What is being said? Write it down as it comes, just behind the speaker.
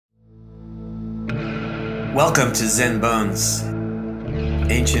Welcome to Zen Bones,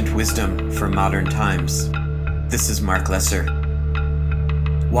 ancient wisdom for modern times. This is Marc Lesser.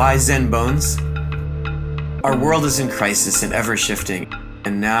 Why Zen Bones? Our world is in crisis and ever shifting,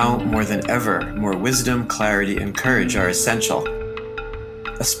 and now more than ever, more wisdom, clarity, and courage are essential,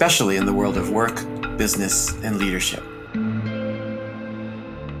 especially in the world of work, business, and leadership.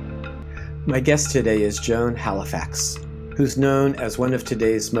 My guest today is Joan Halifax, who's known as one of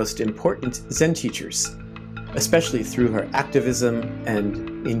today's most important Zen teachers, especially through her activism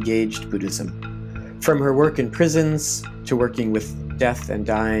and engaged Buddhism. From her work in prisons to working with death and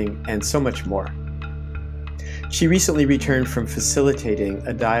dying and so much more. She recently returned from facilitating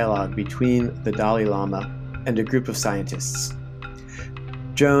a dialogue between the Dalai Lama and a group of scientists.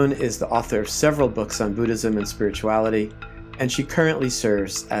 Joan is the author of several books on Buddhism and spirituality, and she currently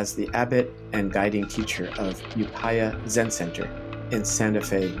serves as the abbot and guiding teacher of Upaya Zen Center in Santa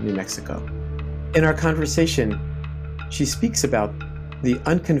Fe, New Mexico. In our conversation, she speaks about the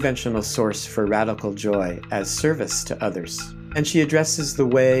unconventional source for radical joy as service to others, and she addresses the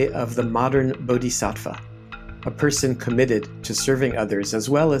way of the modern Bodhisattva, a person committed to serving others as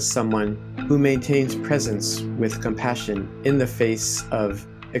well as someone who maintains presence with compassion in the face of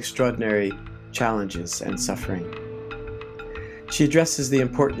extraordinary challenges and suffering. She addresses the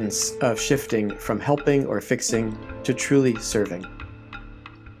importance of shifting from helping or fixing to truly serving.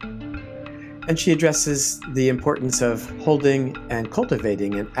 And she addresses the importance of holding and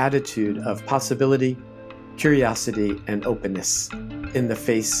cultivating an attitude of possibility, curiosity, and openness in the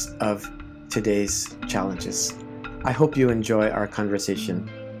face of today's challenges. I hope you enjoy our conversation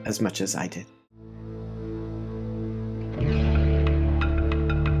as much as I did.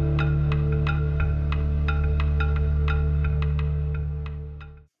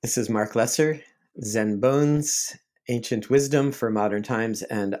 This is Marc Lesser, Zen Bones, Ancient Wisdom for Modern Times,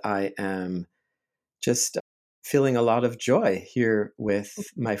 and I am just feeling a lot of joy here with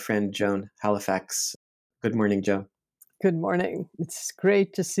my friend Joan Halifax. Good morning, Joan. Good morning. It's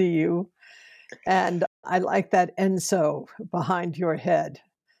great to see you. And I like that enso behind your head.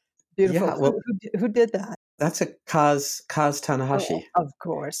 Beautiful. Yeah, well, who did that? That's a Kaz Tanahashi. Oh, of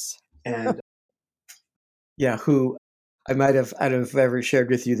course. And yeah, who I don't know if I've ever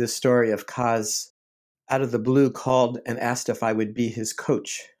shared with you the story of Kaz out of the blue called and asked if I would be his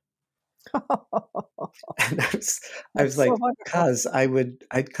coach. And I was like, so Kaz,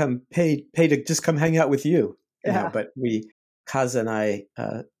 I'd come pay to just come hang out with you. Yeah. But Kaz and I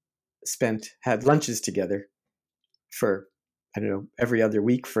had lunches together for, every other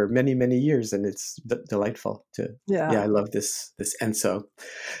week for many, many years. And it's delightful I love this enso.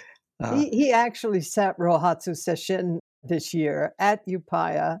 He actually sat Rohatsu Sesshin this year at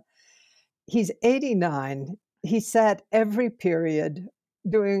Upaya. He's 89. He sat every period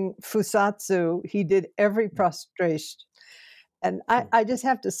doing fusatsu. He did every prostration. And I just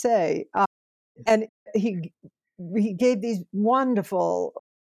have to say, and he gave these wonderful,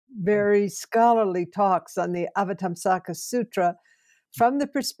 very scholarly talks on the Avatamsaka Sutra from the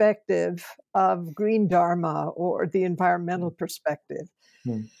perspective of green dharma or the environmental perspective.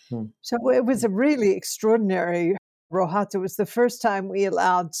 Mm-hmm. So it was a really extraordinary Rohatsu. It was the first time we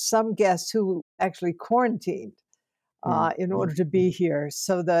allowed some guests who actually quarantined in order to be here.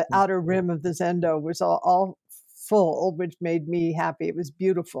 So the outer rim of the Zendo was all full, which made me happy. It was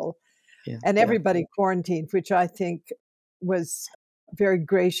beautiful. Yeah, and everybody quarantined, which I think was very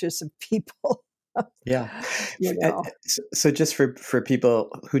gracious of people. Yeah. So just for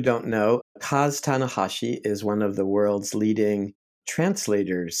people who don't know, Kaz Tanahashi is one of the world's leading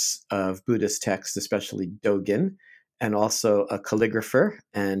translators of Buddhist texts, especially Dogen, and also a calligrapher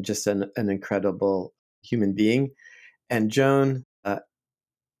and just an incredible human being. And Joan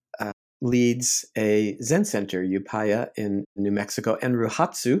leads a Zen center, Upaya, in New Mexico. And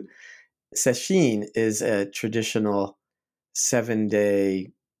Rohatsu Sesshin is a traditional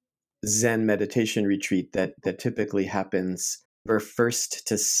 7-day Zen meditation retreat that typically happens November 1st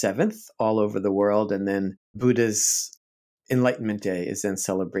to 7th all over the world. And then Buddha's Enlightenment Day is then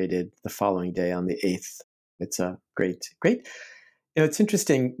celebrated the following day on the 8th. It's a great. It's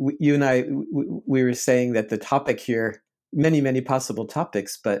interesting. You and I, we were saying that the topic here, many, many possible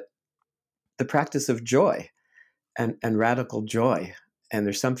topics, but the practice of joy and radical joy. And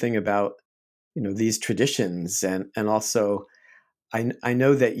there's something about, these traditions and also I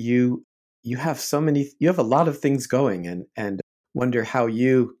know that you have you have a lot of things going and wonder how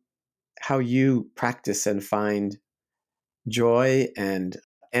you practice and find joy and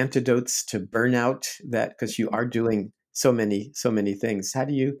antidotes to burnout, that because you are doing so many things. How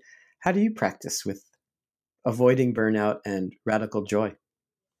do you practice with avoiding burnout and radical joy?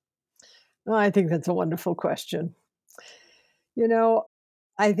 Well, I think that's a wonderful question. You know,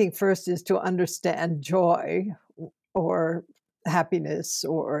 I think first is to understand joy or happiness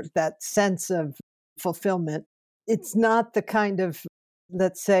or that sense of fulfillment. It's not the kind of,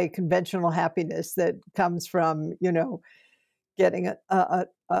 let's say, conventional happiness that comes from, getting a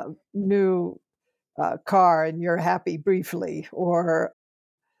new car and you're happy briefly, or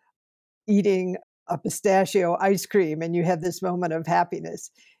eating a pistachio ice cream and you have this moment of happiness.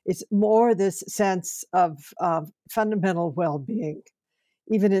 It's more this sense of fundamental well being,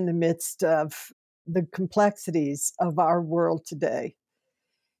 even in the midst of the complexities of our world today.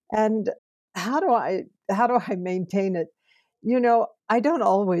 And how do I maintain it? I don't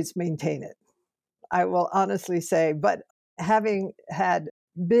always maintain it. I will honestly say, but having had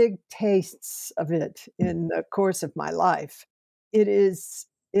big tastes of it in the course of my life, it is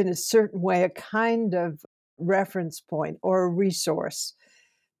in a certain way a kind of reference point or a resource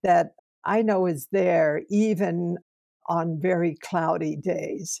that I know is there even on very cloudy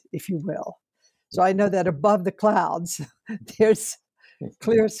days, if you will. So I know that above the clouds, there's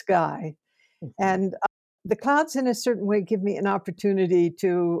clear sky. And the clouds, in a certain way, give me an opportunity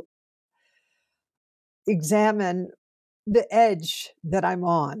to examine the edge that I'm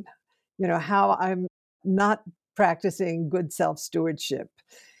on, how I'm not practicing good self stewardship.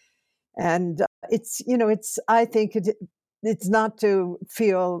 And I think it's not to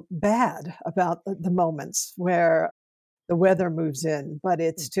feel bad about the moments where the weather moves in, but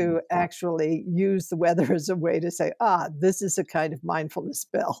it's to actually use the weather as a way to say, this is a kind of mindfulness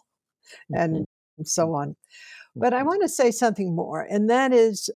spell, and so on. But I want to say something more, and that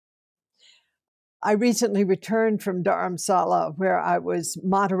is, I recently returned from Dharamsala, where I was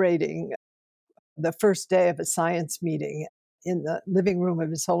moderating the first day of a science meeting in the living room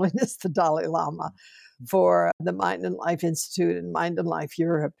of His Holiness the Dalai Lama for the Mind and Life Institute and Mind and Life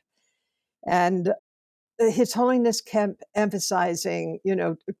Europe. And His Holiness kept emphasizing,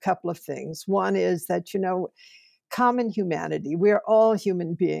 a couple of things. One is that, common humanity, we're all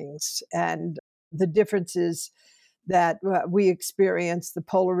human beings, and the differences that we experience, the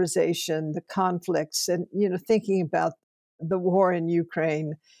polarization, the conflicts, and, thinking about the war in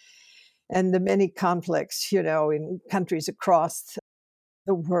Ukraine and the many conflicts, in countries across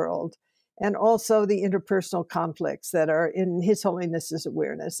the world, and also the interpersonal conflicts that are in His Holiness's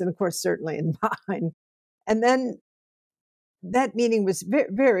awareness, and of course, certainly in mine. And then that meeting was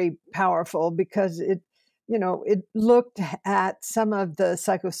very powerful because it looked at some of the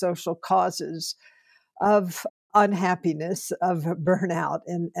psychosocial causes of unhappiness, of burnout,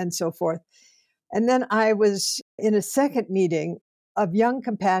 and so forth. And then I was in a second meeting of young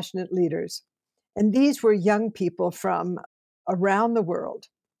compassionate leaders. And these were young people from around the world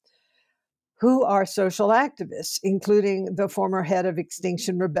who are social activists, including the former head of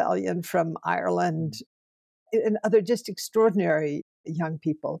Extinction Rebellion from Ireland and other just extraordinary young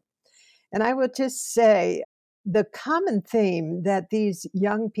people. And I would just say the common theme that these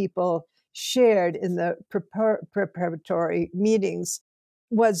young people shared in the preparatory meetings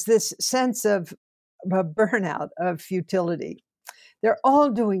was this sense of a burnout, of futility. They're all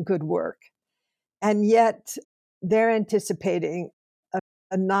doing good work, and yet they're anticipating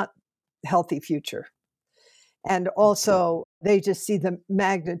a not healthy future. And also, they just see the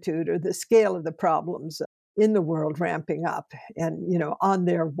magnitude or the scale of the problems in the world ramping up and, on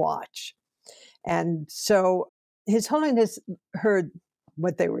their watch. And so His Holiness heard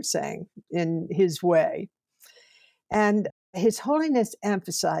what they were saying in his way. And His Holiness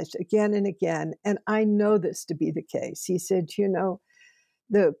emphasized again and again, and I know this to be the case. He said,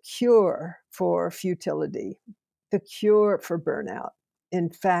 the cure for futility, the cure for burnout, in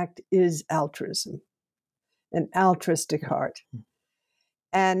fact, is altruism, an altruistic heart.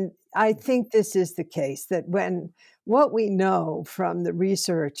 And I think this is the case, that when what we know from the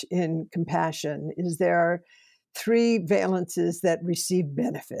research in compassion is there are three valences that receive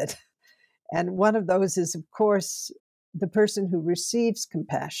benefit. And one of those is, of course, the person who receives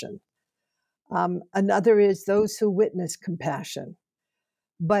compassion. Another is those who witness compassion.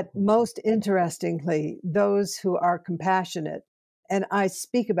 But most interestingly, those who are compassionate, and I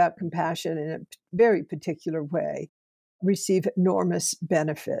speak about compassion in a very particular way, receive enormous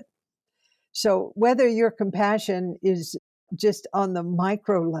benefit. So whether your compassion is just on the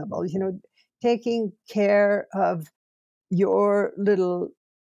micro level, taking care of your little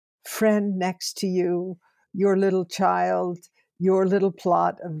friend next to you, your little child, your little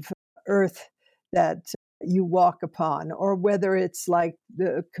plot of earth that you walk upon, or whether it's like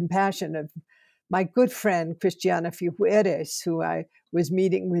the compassion of my good friend Cristiana Figueres, who I was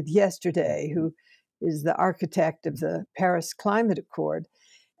meeting with yesterday, who is the architect of the Paris Climate Accord.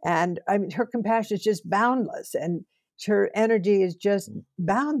 And I mean, her compassion is just boundless, and her energy is just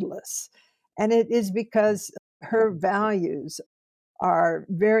boundless. And it is because her values are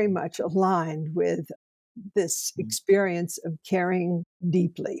very much aligned with this experience of caring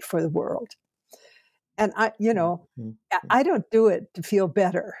deeply for the world. And I don't do it to feel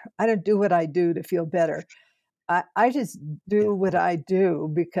better. I don't do what I do to feel better. I just do what I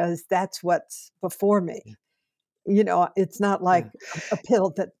do because that's what's before me. It's not like a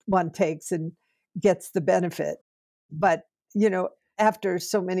pill that one takes and gets the benefit. But, after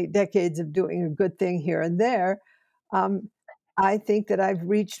so many decades of doing a good thing here and there, I think that I've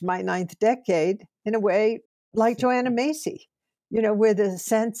reached my ninth decade in a way like Joanna Macy, with a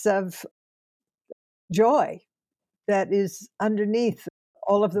sense of joy that is underneath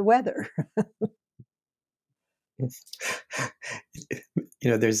all of the weather.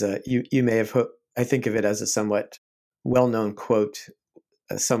 There's you may have, I think of it as a somewhat well-known quote.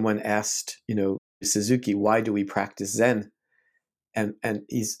 Someone asked, Suzuki, why do we practice Zen? And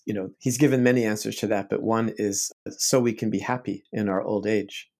he's given many answers to that, but one is so we can be happy in our old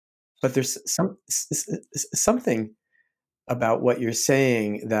age. But there's something about what you're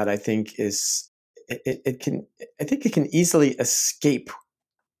saying that I think it can easily escape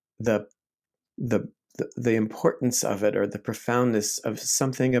the importance of it, or the profoundness of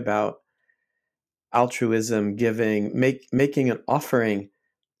something about altruism, giving, making an offering,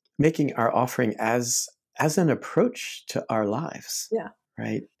 making our offering as an approach to our lives. Yeah.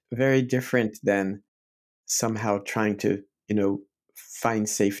 Right. Very different than somehow trying to, find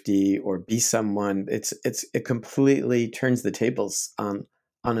safety or be someone. It completely turns the tables on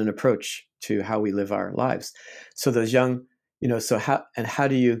an approach to how we live our lives. So those young, so how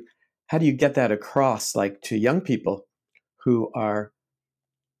do you get that across, like, to young people who are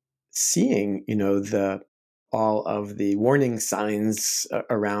seeing, all of the warning signs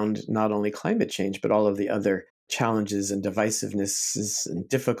around not only climate change, but all of the other challenges and divisivenesses and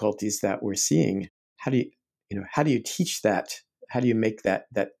difficulties that we're seeing? How do you teach that? How do you make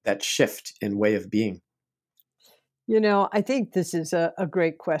that shift in way of being? I think this is a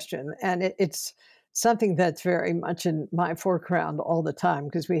great question, and it's something that's very much in my foreground all the time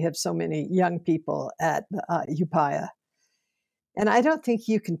because we have so many young people at Upaya. And I don't think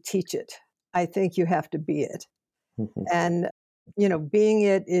you can teach it. I think you have to be it. Mm-hmm. And, being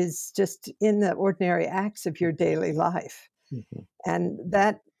it is just in the ordinary acts of your daily life. Mm-hmm. And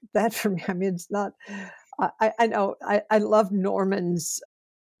that for me, I mean, it's not, I know, I love Norman's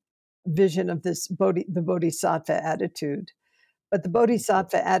vision of the Bodhisattva attitude. But the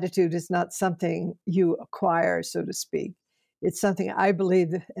Bodhisattva attitude is not something you acquire, so to speak. It's something I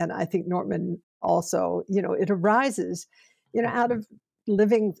believe, and I think Norman also, it arises, out of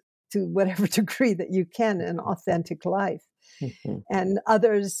living to whatever degree that you can an authentic life. Mm-hmm. And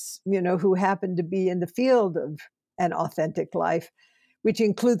others, who happen to be in the field of an authentic life, which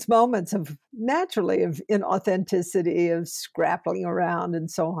includes moments of naturally of inauthenticity, of scrapping around and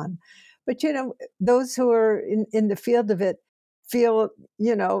so on. But, those who are in the field of it feel,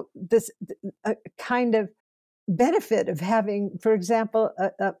 this kind of benefit of having, for example,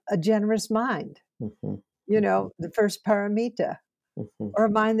 a generous mind, Mm-hmm. the first paramita, Mm-hmm. or a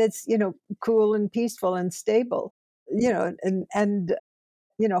mind that's, cool and peaceful and stable, and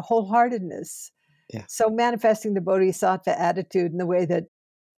wholeheartedness. Yeah. So manifesting the Bodhisattva attitude in the way that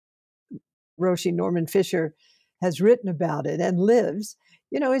Roshi Norman Fisher has written about it and lives,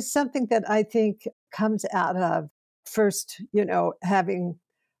 is something that I think comes out of first, having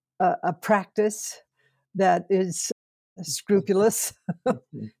a practice that is scrupulous,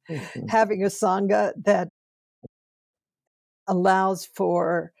 Mm-hmm. having a sangha that allows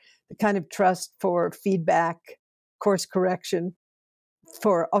for the kind of trust for feedback, course correction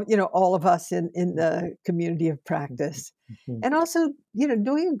for all of us in the community of practice, Mm-hmm. and also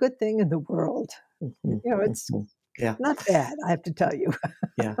doing a good thing in the world. Mm-hmm. It's Yeah. not bad, I have to tell you.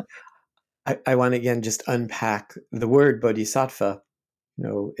 Yeah. I want to again just unpack the word bodhisattva.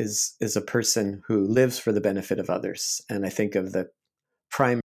 Is a person who lives for the benefit of others. And I think of the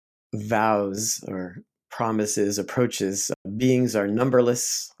prime vows or promises, approaches. Beings are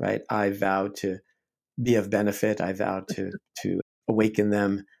numberless, right? I vow to be of benefit. I vow to awaken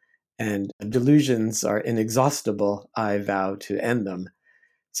them. And delusions are inexhaustible. I vow to end them.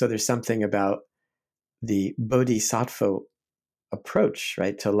 So there's something about the bodhisattva approach,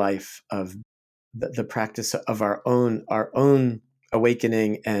 right, to life, of the practice of our own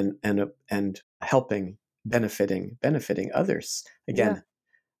awakening and helping, benefiting others. Again, Yeah.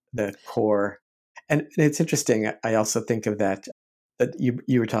 the core. And it's interesting. I also think of that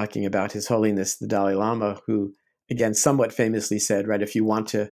you were talking about His Holiness the Dalai Lama, who again, somewhat famously said, right, if you want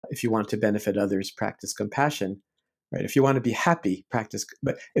to benefit others, practice compassion, right? If you want to be happy, practice,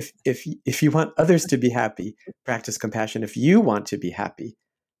 but if you want others to be happy, practice compassion. If you want to be happy,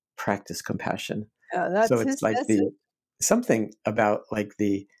 practice compassion. So That's it's his like message. something about like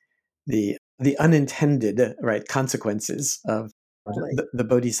the unintended, right, consequences of Really. the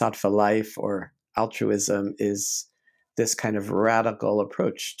Bodhisattva life or altruism is this kind of radical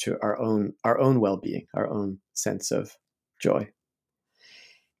approach to our own well-being, our own sense of joy.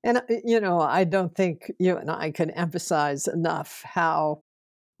 And, I don't think you and I can emphasize enough how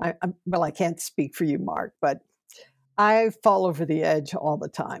well, I can't speak for you, Mark, but I fall over the edge all the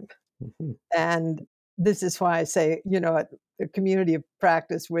time. Mhm. And this is why I say, a community of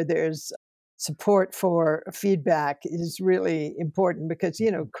practice where there's support for feedback is really important because,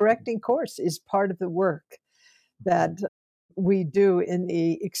 correcting course is part of the work that we do in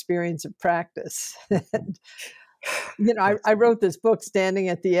the experience of practice. And, That's I wrote this book, Standing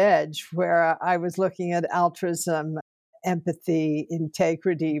at the Edge, where I was looking at altruism, empathy,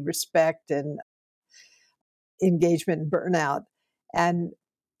 integrity, respect, and engagement and burnout. And,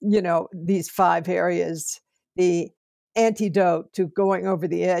 these 5 areas, the antidote to going over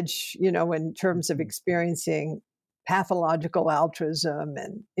the edge, in terms of experiencing pathological altruism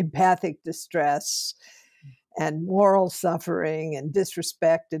and empathic distress and moral suffering and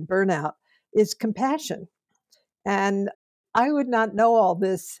disrespect and burnout is compassion. And I would not know all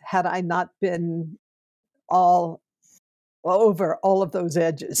this had I not been all over all of those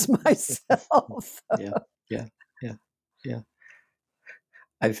edges myself. yeah, yeah, yeah, yeah.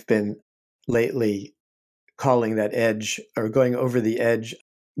 I've been lately calling that edge or going over the edge,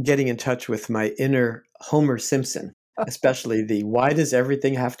 getting in touch with my inner Homer Simpson, especially the why does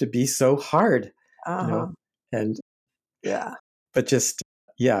everything have to be so hard, you know, Uh-huh. and Yeah. but just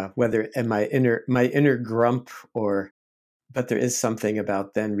yeah, whether and my inner grump or but there is something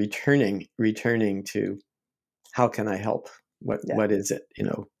about then returning to how can I help? Yeah. What is it?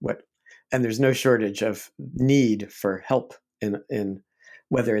 What and there's no shortage of need for help in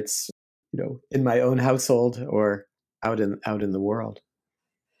whether it's in my own household or out in the world.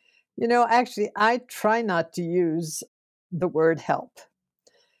 Actually, I try not to use the word help.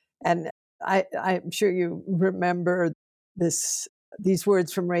 And I'm sure you remember this these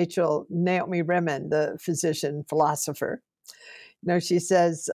words from Rachel Naomi Remen, the physician philosopher. She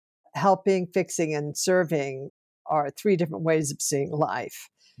says helping, fixing, and serving are 3 different ways of seeing life.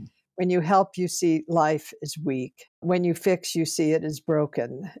 When you help, you see life as weak. When you fix, you see it as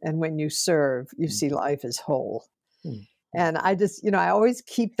broken. And when you serve, you see life as whole. Mm, And I just, I always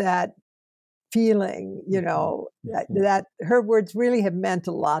keep that feeling, mhm, mhm, that her words really have meant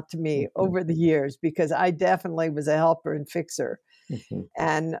a lot to me mhm, over the years because I definitely was a helper and fixer. mhm.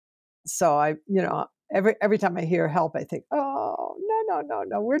 And so every time I hear help, I think, oh, no, no, no,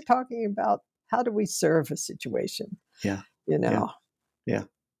 no. We're talking about how do we serve a situation, Yeah, you yeah, know? yeah.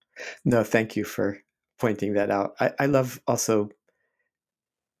 No, thank you for pointing that out. I love also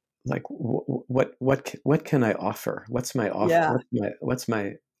like what can I offer? What's my offer? Yeah. What's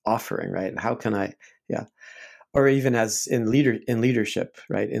my offering, right? And how can I, yeah, or even as in leadership,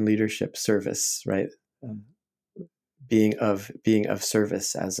 right? In leadership service, right? Um, being of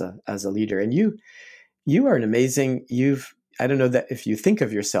service as a leader, and you are an amazing. I don't know that if you think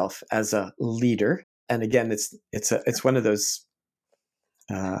of yourself as a leader, and again, it's one of those.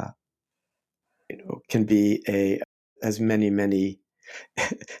 Uh, can be a as many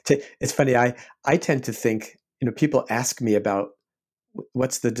it's funny I tend to think people ask me about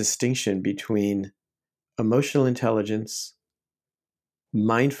what's the distinction between emotional intelligence,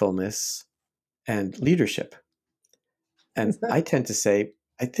 mindfulness, and leadership, and I tend to say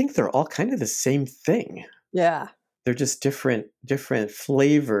I think they're all kind of the same thing. Yeah. They're just different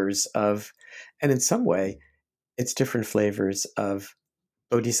flavors of, and in some way it's different flavors of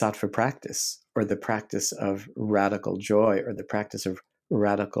bodhisattva practice or the practice of radical joy or the practice of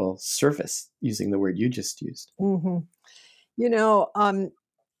radical service, using the word you just used. hmm You know,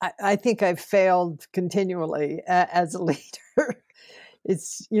 I think I've failed continually as a leader.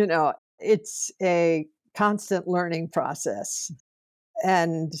 It's a constant learning process.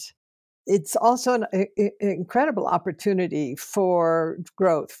 And it's also an incredible opportunity for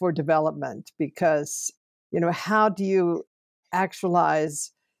growth, for development, because, how do you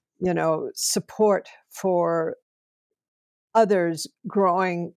actualize, support for others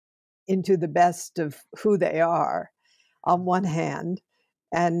growing into the best of who they are on one hand,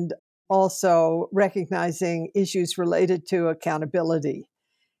 and also recognizing issues related to accountability.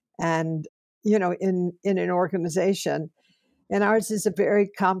 And, in an organization, and ours is a very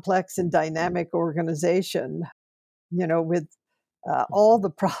complex and dynamic organization. with all the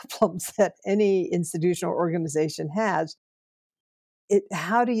problems that any institutional organization has,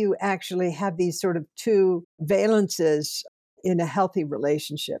 how do you actually have these sort of two valences in a healthy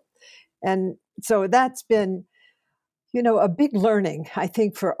relationship? And so that's been, a big learning, I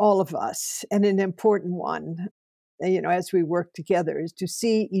think, for all of us, and an important one, as we work together, is to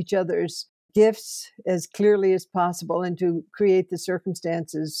see each other's gifts as clearly as possible and to create the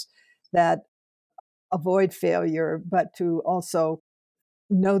circumstances that avoid failure, but to also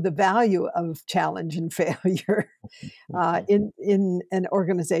know the value of challenge and failure in an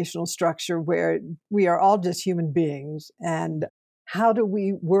organizational structure where we are all just human beings. And how do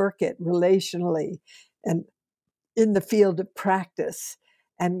we work it relationally and in the field of practice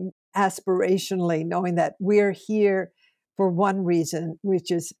and aspirationally, knowing that we're here for one reason,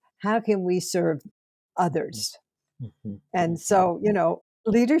 which is how can we serve others? And so,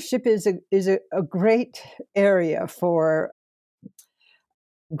 leadership is a great area for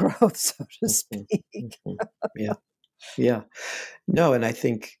growth, so to speak. Yeah. Yeah. No, and I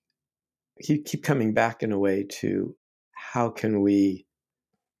think you keep coming back in a way to how can we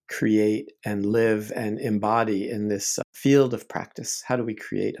create and live and embody in this field of practice? How do we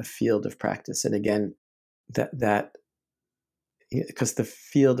create a field of practice? And again, that because the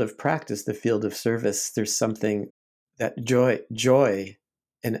field of practice, the field of service, there's something that joy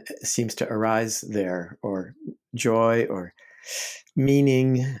and seems to arise there, or joy or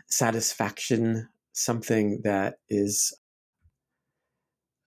meaning, satisfaction, something that is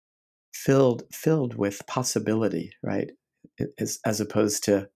filled with possibility, right? As opposed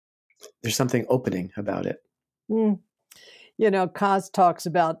to there's something opening about it. Kaz talks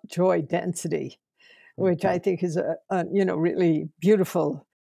about joy density, which I think is a really beautiful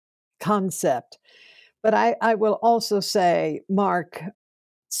concept. But I will also say, Mark,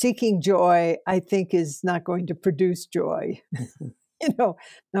 seeking joy, I think, is not going to produce joy.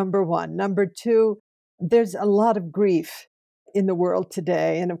 Number one. Number two, there's a lot of grief in the world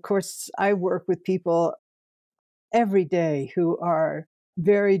today. And of course, I work with people every day who are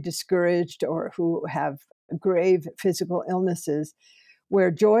very discouraged or who have grave physical illnesses,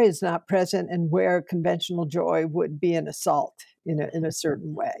 where joy is not present and where conventional joy would be an assault in a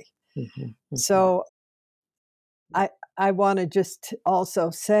certain way. So I want to just also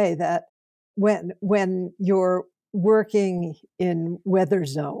say that when you're working in weather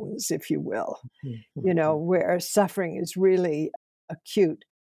zones, if you will, where suffering is really acute,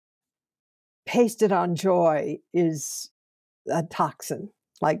 pasted on joy is a toxin,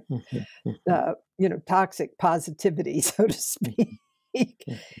 like toxic positivity, so to speak.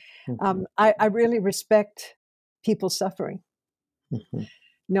 I really respect people suffering,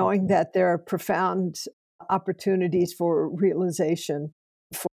 knowing that there are profound opportunities for realization,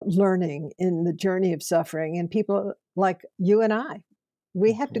 for learning in the journey of suffering. And people like you and I,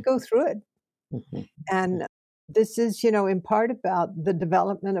 we have to go through it. And this is, in part about the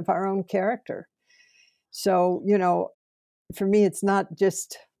development of our own character. So, for me, it's not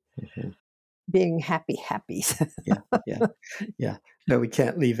just being happy. Yeah. No, we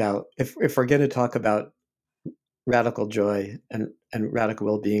can't leave out, if we're going to talk about radical joy and radical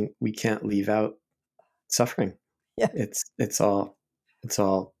well-being, we can't leave out suffering. Yeah. It's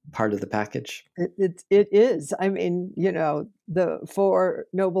all part of the package. It is. I mean, the four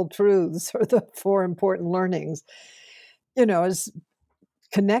noble truths or the four important learnings, is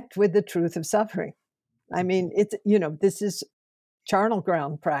connect with the truth of suffering. I mean, it's, this is charnel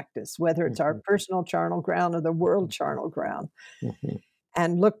ground practice, whether it's our personal charnel ground or the world charnel ground.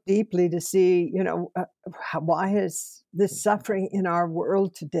 And look deeply to see, why is this suffering in our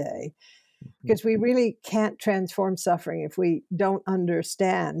world today? Because we really can't transform suffering if we don't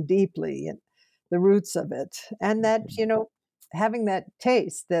understand deeply the roots of it. And that, having that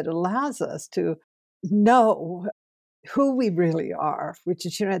taste that allows us to know who we really are, which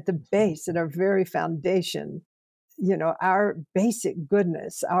is, at the base, at our very foundation, our basic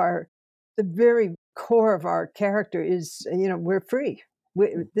goodness, the very core of our character is, we're free.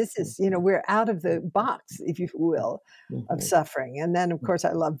 This is, we're out of the box, if you will, of suffering. And then, of course,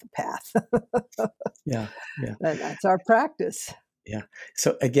 I love the path. Yeah. And that's our practice. Yeah.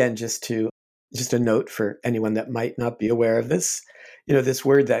 So again, just a note for anyone that might not be aware of this, this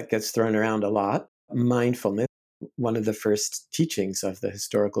word that gets thrown around a lot, mindfulness. One of the first teachings of the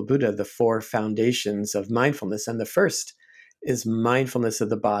historical Buddha, the four foundations of mindfulness. And the first is mindfulness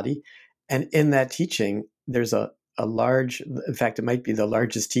of the body. And in that teaching, there's a large, in fact, it might be the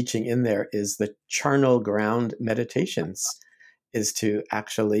largest teaching in there, is the charnel ground meditations, is to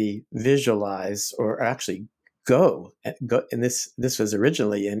actually visualize or actually go. And this was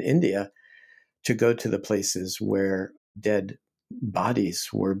originally in India, to go to the places where dead bodies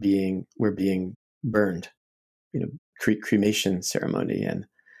were being burned, cremation ceremony,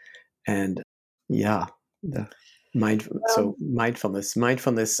 and yeah, the mindfulness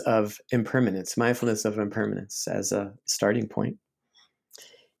of impermanence as a starting point.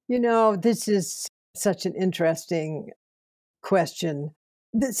 This is such an interesting question.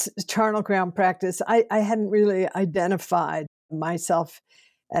 This charnel ground practice, I hadn't really identified myself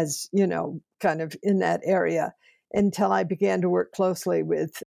as, kind of in that area until I began to work closely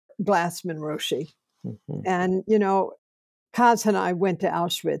with Glassman Roshi. Mm-hmm. And, Kaz and I went to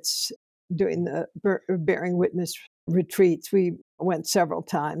Auschwitz doing the bearing witness retreats. We went several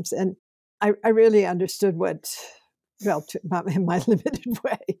times, and I really understood in my limited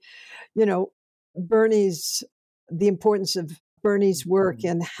way, the importance of Bernie's work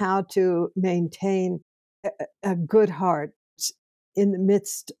and how to maintain a good heart in the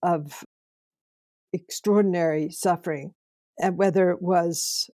midst of extraordinary suffering, and whether it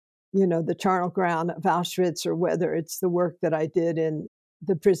was, the charnel ground of Auschwitz, or whether it's the work that I did in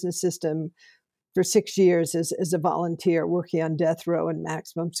the prison system for 6 years as a volunteer working on death row and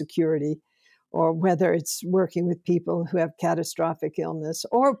maximum security, or whether it's working with people who have catastrophic illness,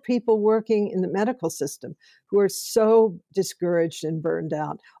 or people working in the medical system who are so discouraged and burned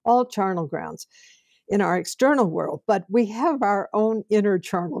out, all charnel grounds in our external world. But we have our own inner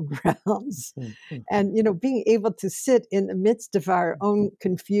charnel grounds. Mm-hmm. And, being able to sit in the midst of our own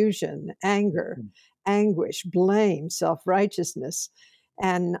confusion, anger, anguish, blame, self-righteousness,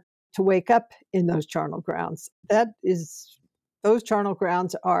 and to wake up in those charnel grounds, those charnel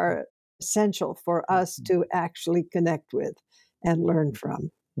grounds are essential for us to actually connect with and learn from.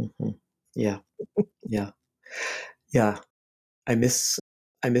 Mm-hmm. Yeah. I miss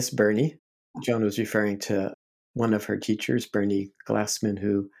Bernie. Joan was referring to one of her teachers, Bernie Glassman,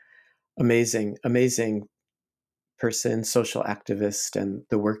 who amazing person, social activist, and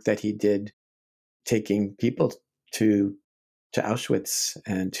the work that he did taking people to Auschwitz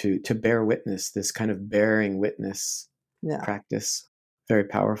and to bear witness, this kind of bearing witness practice. Very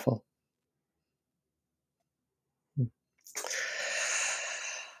powerful.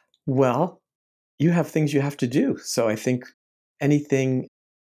 Well, you have things you have to do. So I think anything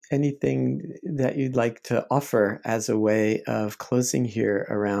that you'd like to offer as a way of closing here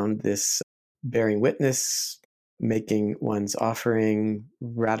around this bearing witness, making one's offering,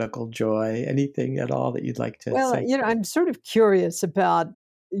 radical joy, anything at all that you'd like to say? I'm sort of curious about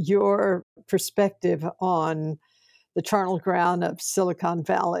your perspective on the charnel ground of Silicon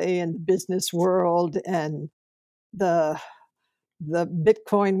Valley and the business world and the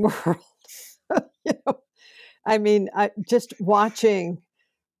Bitcoin world. Just watching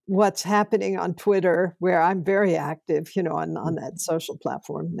what's happening on Twitter, where I'm very active, on that social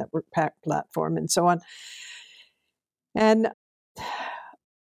platform, network platform, and so on. And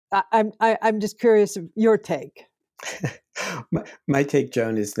I'm just curious of your take. My take,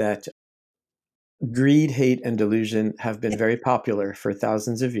 Joan, is that greed, hate, and delusion have been very popular for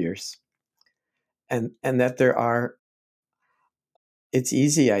thousands of years, and that it's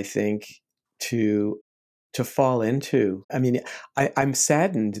easy, I think, to fall into. I'm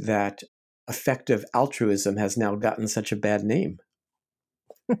saddened that effective altruism has now gotten such a bad name.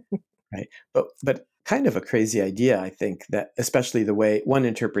 Right. But kind of a crazy idea, I think, that especially the way one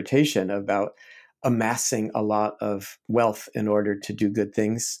interpretation about amassing a lot of wealth in order to do good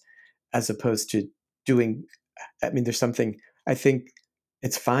things, as opposed to there's something, I think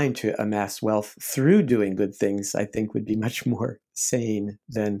it's fine to amass wealth through doing good things, I think would be much more sane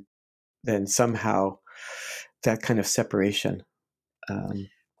than somehow that kind of separation.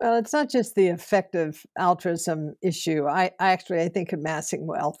 Well, it's not just the effective altruism issue. I think amassing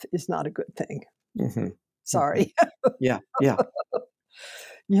wealth is not a good thing. Mm-hmm. Sorry. Mm-hmm. Yeah.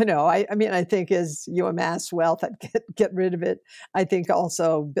 I think as you amass wealth and get rid of it, I think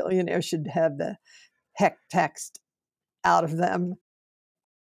also billionaires should have the heck taxed out of them.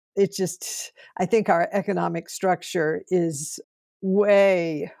 It's just, I think our economic structure is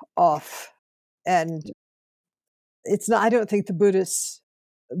way off. And it's not, I don't think the Buddha,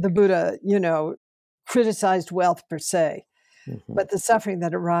 criticized wealth per se, mm-hmm. but the suffering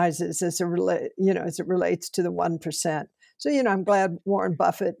that arises as it relates to the 1%. So, I'm glad Warren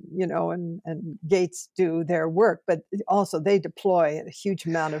Buffett, and Gates do their work, but also they deploy a huge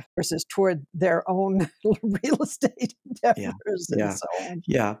amount of resources toward their own real estate endeavors and so on.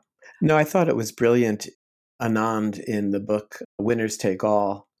 Yeah. No, I thought it was brilliant. Anand in the book Winners Take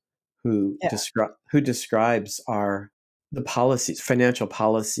All, who describes the policies, financial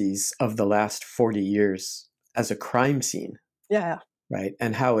policies of the last 40 years as a crime scene. Yeah. Right.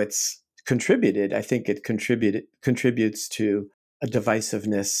 And how it's contributed. I think it contributes to a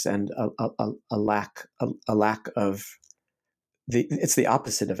divisiveness and a lack of it's the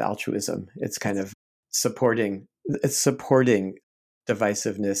opposite of altruism. It's kind of supporting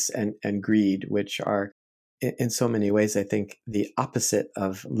divisiveness and greed, which are in so many ways, I think, the opposite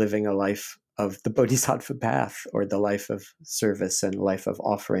of living a life of the Bodhisattva path, or the life of service and life of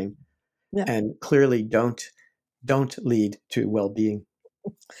offering, and clearly don't lead to well-being.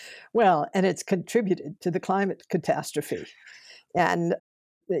 Well, and it's contributed to the climate catastrophe, and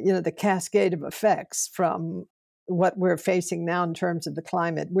the cascade of effects from what we're facing now in terms of the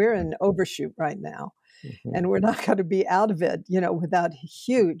climate. We're in overshoot right now, and we're not going to be out of it, without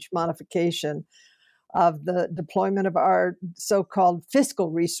huge modification of the deployment of our so-called fiscal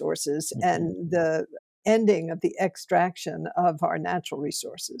resources and the ending of the extraction of our natural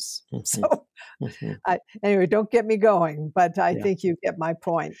resources. So anyway, don't get me going, but I think you get my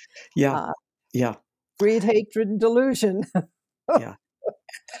point. Greed, hatred, and delusion. Yeah.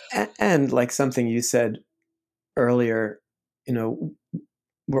 And like something you said earlier,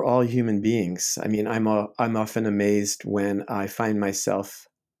 we're all human beings. I mean, I'm often amazed when I find myself,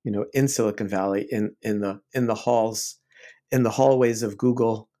 in Silicon Valley, in the hallways of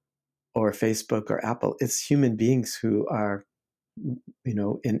Google or Facebook or Apple. It's human beings who are,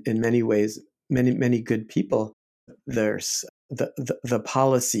 in many ways, many good people. There's the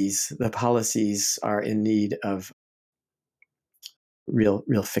policies. The policies are in need of real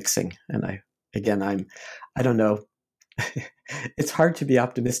fixing. And I don't know. It's hard to be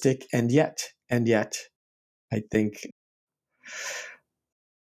optimistic, and yet I think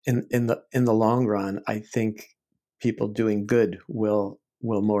in the long run, I think people doing good will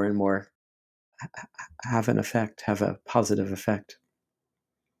more and more have a positive effect.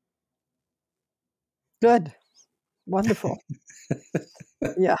 Good. Wonderful.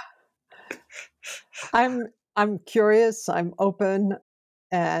 Yeah. I'm curious, I'm open,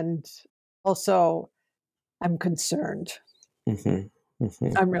 and also I'm concerned.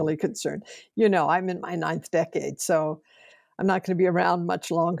 I'm really concerned. I'm in my 9th decade, so I'm not going to be around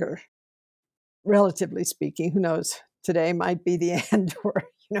much longer, relatively speaking. Who knows? Today might be the end, or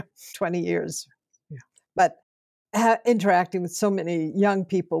 20 years. Yeah. But interacting with so many young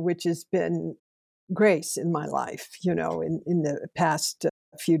people, which has been grace in my life, in the past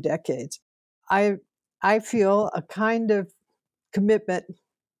few decades, I feel a kind of commitment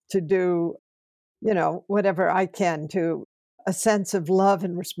to do, whatever I can, to a sense of love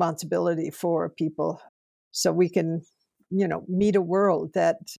and responsibility for people, so we can, meet a world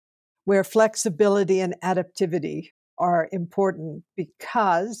where flexibility and adaptivity are important,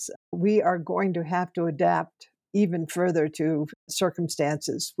 because we are going to have to adapt even further to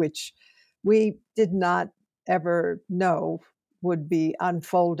circumstances which we did not ever know would be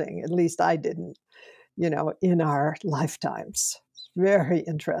unfolding. At least I didn't, in our lifetimes. Very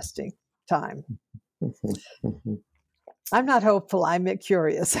interesting time. I'm not hopeful. I'm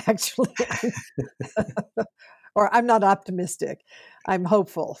curious, actually. Or I'm not optimistic. I'm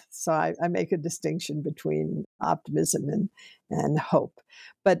hopeful. So I make a distinction between optimism and hope.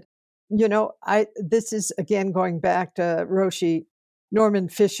 But, this is, again, going back to Roshi Norman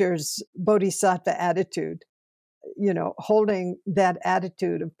Fisher's Bodhisattva attitude. Holding that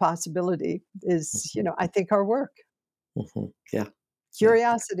attitude of possibility is, I think, our work. Yeah.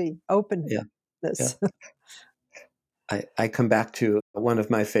 Curiosity, openness. Yeah. I come back to one of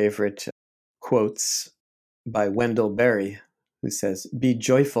my favorite quotes by Wendell Berry, who says, "Be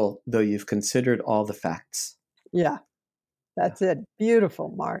joyful, though you've considered all the facts." Yeah, that's it.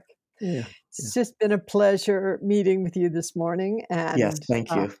 Beautiful, Mark. Yeah. It's just been a pleasure meeting with you this morning. And yes, thank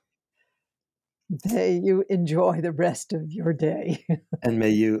you. May you enjoy the rest of your day. And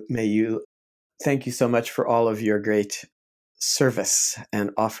may you thank you so much for all of your great service and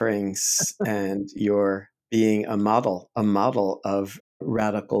offerings, and your being a model of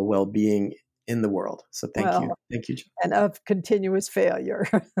radical well-being in the world. So thank you, John. And of continuous failure.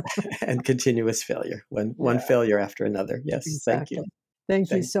 And continuous failure, one failure after another. Yes, exactly. Thank you.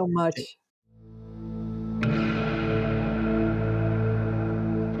 Thank you so much.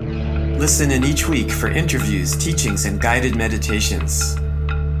 Listen in each week for interviews, teachings, and guided meditations.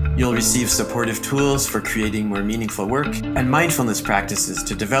 You'll receive supportive tools for creating more meaningful work and mindfulness practices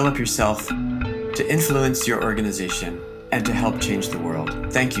to develop yourself, to influence your organization, and to help change the world.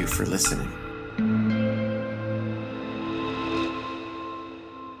 Thank you for listening.